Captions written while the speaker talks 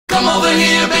Come over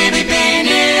here, baby, be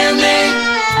near me.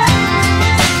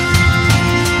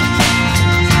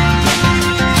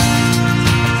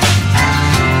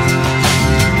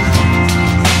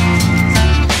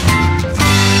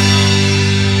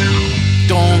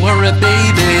 Don't worry,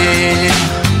 baby,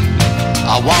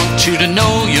 I want you to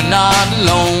know you're not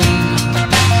alone.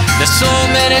 There's so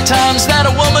many times that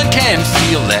a woman can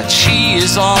feel that she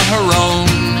is on her own.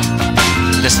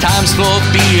 There's times for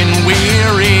being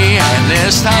weary, and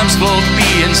there's times for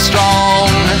being strong.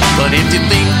 But if you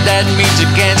think that means you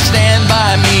can't stand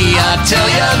by me, I tell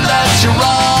you that you're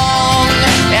wrong.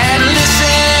 And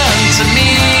listen to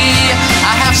me,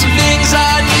 I have some things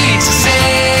I need to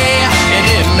say, and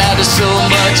it matters so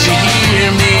much you hear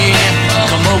me.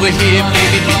 Come over here,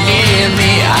 baby, be near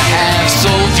me. I have so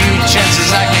few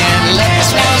chances I can let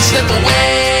this one slip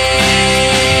away.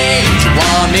 If you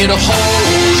want me to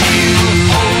hold you,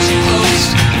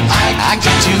 I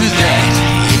can do that.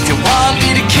 If you want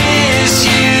me to kiss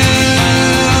you,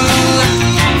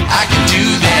 I can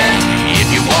do that.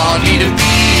 If you want me to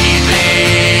be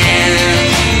there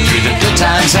through the good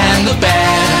times and the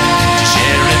bad,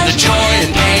 sharing the joy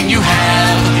and pain you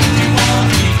have.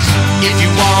 If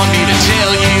you want me to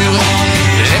tell you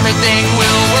that everything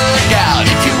will work out,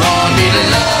 if you want me to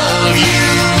love you,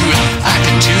 I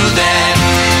can do that.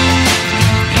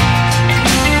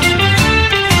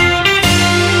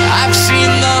 I've seen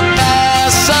the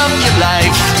past of your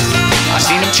life, I've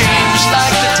seen them change like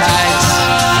the tides,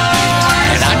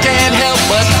 and I can't help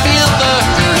but feel the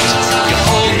hurt you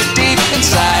hold deep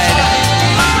inside.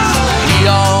 We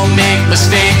all make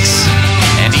mistakes,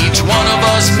 and each one of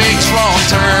us makes wrong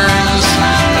turns.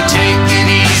 But take it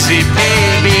easy,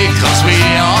 baby, 'cause we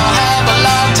all have a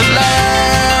lot to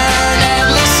learn. And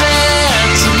listen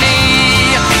to me,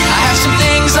 I have some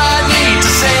things I need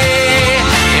to say,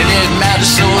 and it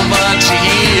matters so much you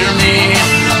hear me.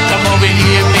 Come over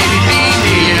here, baby, be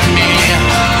near me.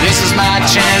 This is my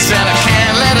chance and I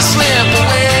can't let it slip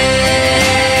away.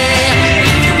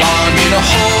 If you want me to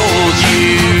hold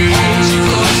you,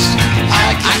 I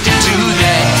can do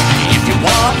that. If you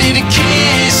want me to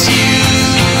kiss you,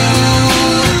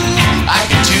 I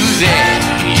can do that.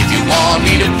 If you want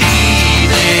me to be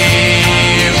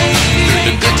there through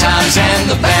the good times and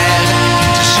the bad,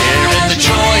 to share in the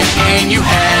joy and pain you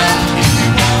have.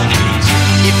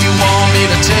 If you want me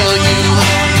to tell you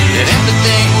that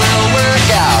everything will work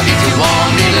out, if you want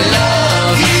me to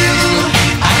love you,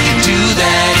 I can do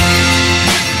that.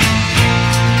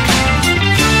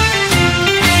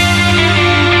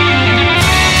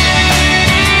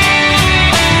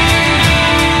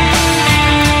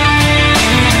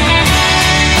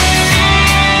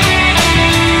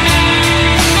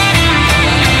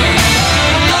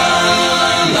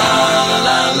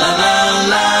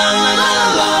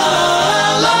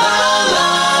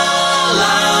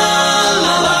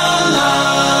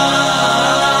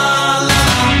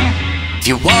 If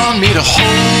you want me to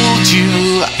hold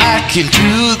you, I can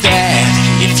do that.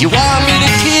 If you want me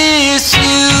to kiss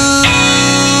you,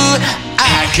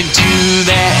 I can do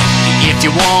that. If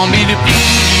you want me to be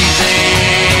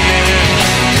there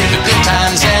through the good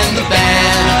times and the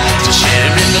bad, to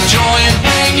share in the joy and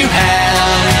pain you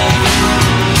have.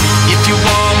 If you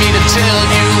want me to tell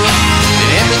you